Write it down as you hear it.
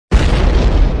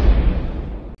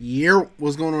Yeah,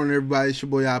 what's going on, everybody? It's your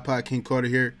boy iPodKingCarter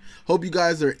here. Hope you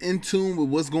guys are in tune with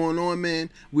what's going on, man.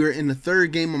 We're in the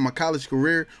third game of my college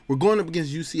career. We're going up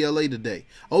against UCLA today.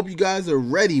 I hope you guys are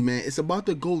ready, man. It's about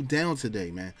to go down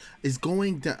today, man. It's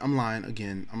going down. I'm lying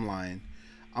again. I'm lying.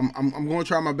 I'm going to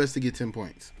try my best to get 10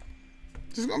 points.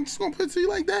 I'm just going to put it to you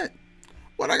like that.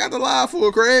 What I got to lie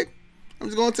for, Craig? I'm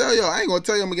just going to tell y'all. I ain't going to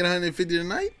tell you I'm going to get 150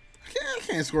 tonight. I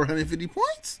can't score 150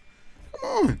 points. Come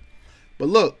on. But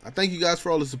look, I thank you guys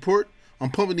for all the support. I'm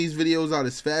pumping these videos out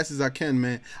as fast as I can,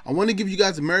 man. I want to give you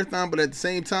guys a marathon, but at the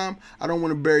same time, I don't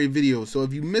want to bury videos. So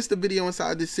if you missed a video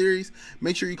inside this series,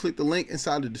 make sure you click the link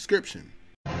inside the description.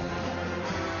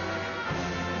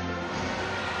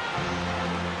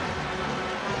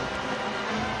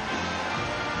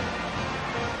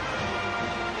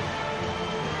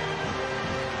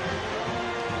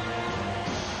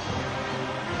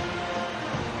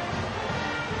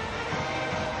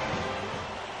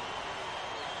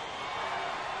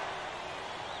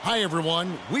 Hi,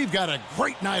 everyone. We've got a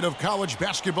great night of college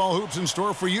basketball hoops in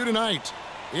store for you tonight.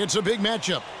 It's a big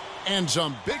matchup and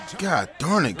some big... God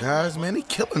darn it, guys, man. They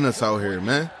killing us out here,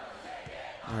 man.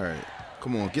 All right.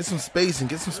 Come on. Get some spacing.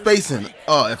 Get some spacing.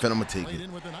 Oh, F it, I'm going to take it.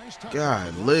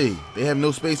 Golly. They have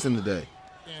no spacing today.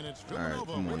 All right.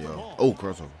 Come on, y'all. Oh,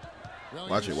 crossover.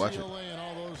 Watch it. Watch it.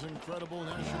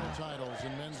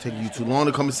 It's taking you too long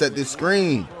to come and set this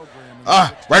screen.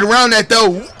 Ah, right around that,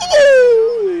 though.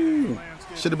 Ooh!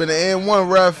 Should have been an and one,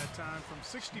 ref.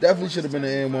 Definitely should have been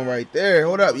an and one right there.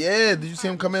 Hold up. Yeah, did you see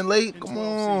him come in late? Come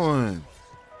on.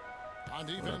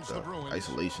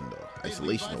 Isolation, though.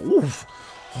 Isolation. Oof.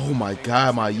 Oh, my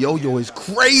God. My yo-yo is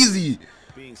crazy.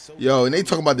 Yo, and they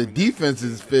talking about the defense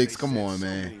is fixed. Come on,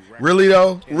 man. Really,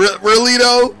 though? Really,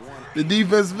 though? The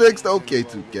defense fixed? Okay,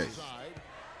 2K.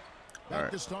 All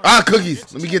right. Ah,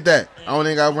 cookies. Let me get that. I don't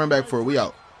think I'll run back for it. We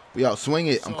out. We out. Swing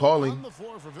it. I'm calling.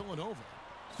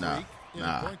 Nah.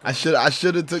 I should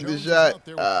have took the shot.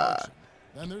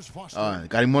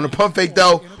 Got him on the pump fake,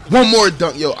 though. One more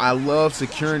dunk. Yo, I love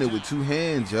securing it with two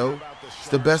hands, yo. It's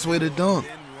the best way to dunk.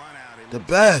 The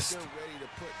best.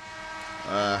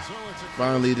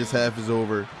 Finally, this half is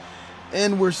over.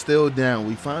 And we're still down.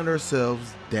 We find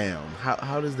ourselves down.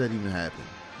 How does that even happen?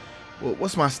 Well,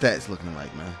 what's my stats looking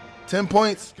like, man? 10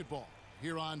 points? All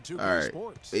right.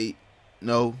 8.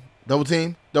 No. Double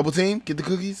team. Double team. Get the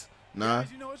cookies. Nah.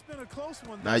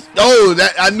 Oh,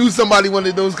 I knew somebody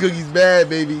wanted those cookies bad,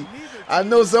 baby. I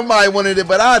know somebody wanted it,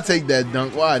 but I'll take that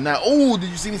dunk. Why not? Oh, did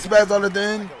you see me spaz on the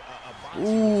thing?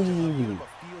 Ooh.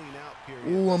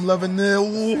 Ooh, I'm loving this.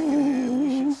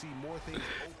 Ooh.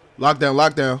 Lockdown,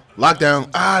 lockdown, lockdown.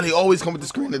 Ah, they always come with the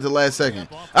screen at the last second.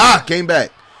 Ah, came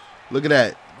back. Look at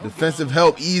that. Defensive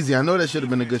help, easy. I know that should have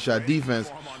been a good shot. Defense.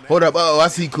 Hold up. Oh, I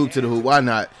see Coop to the hoop. Why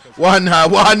not? Why not?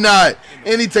 Why not?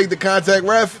 And he take the contact,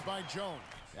 ref.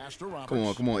 Come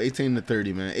on, come on.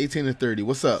 18-30, man. 18-30.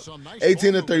 What's up?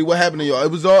 18-30. What happened to y'all? It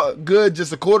was all good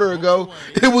just a quarter ago.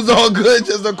 It was all good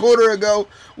just a quarter ago.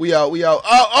 We out. We out.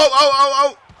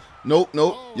 Oh. Nope,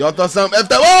 nope. Y'all thought something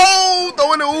effed up. Oh,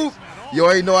 throw in the hoop. Yo,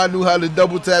 ain't know I knew how to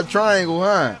double tap triangle,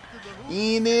 huh?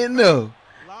 You didn't know.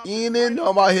 You didn't know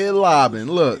I'm out here lobbing.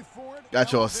 Look.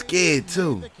 Got y'all scared,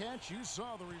 too.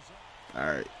 All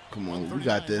right. Come on, we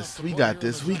got this. We got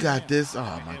this. We got this.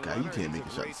 Oh, my God. You can't make a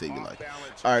shot to save your life.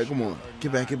 All right, come on.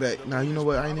 Get back, get back. Now, you know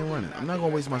what? I ain't even running. I'm not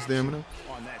going to waste my stamina.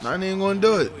 I ain't going to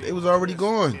do it. It was already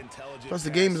gone. Plus, the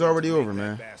game is already over,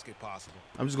 man.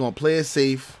 I'm just going to play it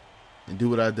safe and do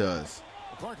what I does.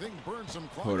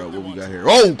 Hold up. What we got here?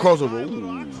 Oh, crossover.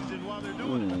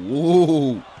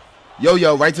 Ooh.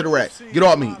 Yo, right to the rack. Get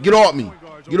off me. Get off me.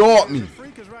 Get off me.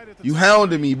 You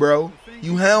hounding me, bro.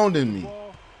 You hounding me.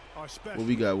 What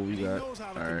we got? What we got?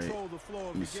 All right.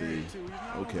 Let me see.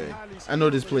 Okay. I know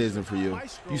this play isn't for you.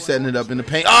 You setting it up in the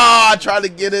paint. Ah, I tried to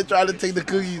get it. Tried to take the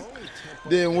cookies.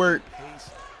 Didn't work.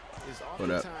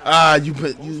 Hold up. Ah, you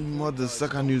mother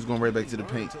sucker. I knew he was going right back to the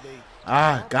paint.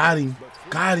 Ah, got him.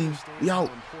 Got him. We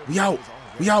out. We out.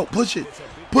 We out. Push it.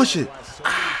 Push it.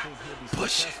 Ah,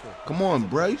 push it. Come on,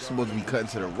 bro. You're supposed to be cutting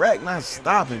to the rack, not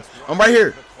stopping. I'm right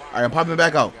here. All right, I'm popping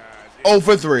back out. Oh,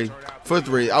 for three. For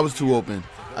three. I was too open.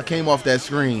 I came off that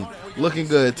screen. Looking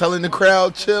good. Telling the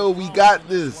crowd, chill. We got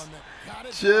this.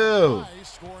 Chill.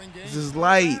 This is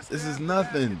light. This is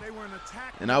nothing.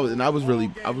 And I was really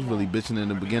bitching in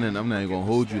the beginning. I'm not even gonna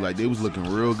hold you. Like, they was looking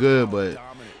real good, but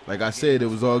like I said, it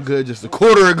was all good just a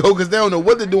quarter ago because they don't know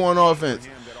what to do on offense.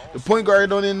 The point guard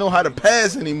don't even know how to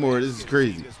pass anymore. This is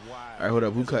crazy. All right, hold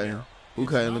up. Who cutting? Who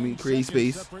cutting? Let me create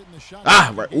space.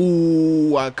 Ah, right.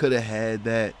 Ooh, I could have had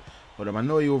that. Hold up. I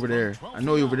know you over there. I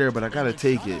know you over there, but I got to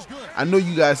take it. I know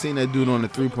you guys seen that dude on the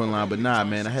three-point line, but nah,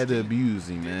 man. I had to abuse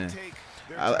him, man.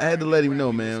 I had to let him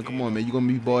know, man. Come on, man. You're going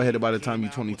to be bald headed by the time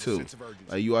you're 22.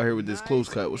 Like, you out here with this close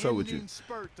cut. What's up with you?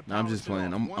 Nah, I'm just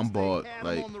playing. I'm bald.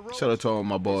 Like, shout out to all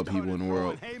my bald people in the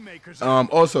world.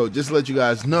 Also, just to let you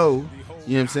guys know, you know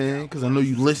what I'm saying? Because I know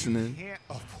you listening.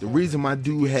 The reason my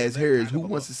dude has hair is who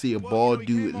wants to see a bald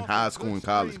dude in high school and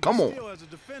college? Come on.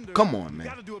 Come on,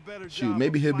 man. Shoot,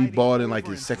 maybe he'll be bald in like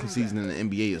his second season in the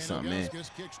NBA or something, man.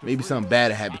 Maybe something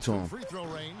bad happened to him.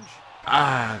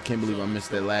 I can't believe I missed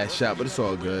that last shot, but it's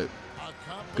all good.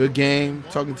 Good game.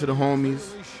 Talking to the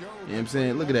homies. You know what I'm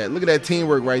saying? Look at that. Look at that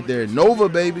teamwork right there. Nova,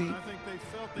 baby.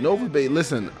 Nova, baby.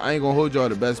 Listen, I ain't going to hold y'all.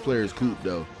 The best player is Coop,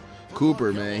 though.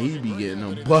 Cooper, man, he be getting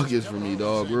them buckets for me,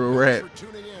 dog. Real rap.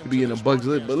 He be getting them buckets.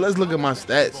 But let's look at my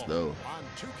stats, though.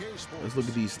 Let's look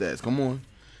at these stats. Come on.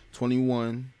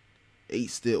 21. 8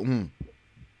 still.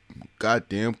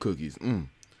 Goddamn cookies. I'm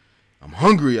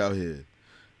hungry out here.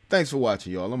 Thanks for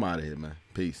watching, y'all. I'm out of here, man.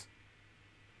 Peace.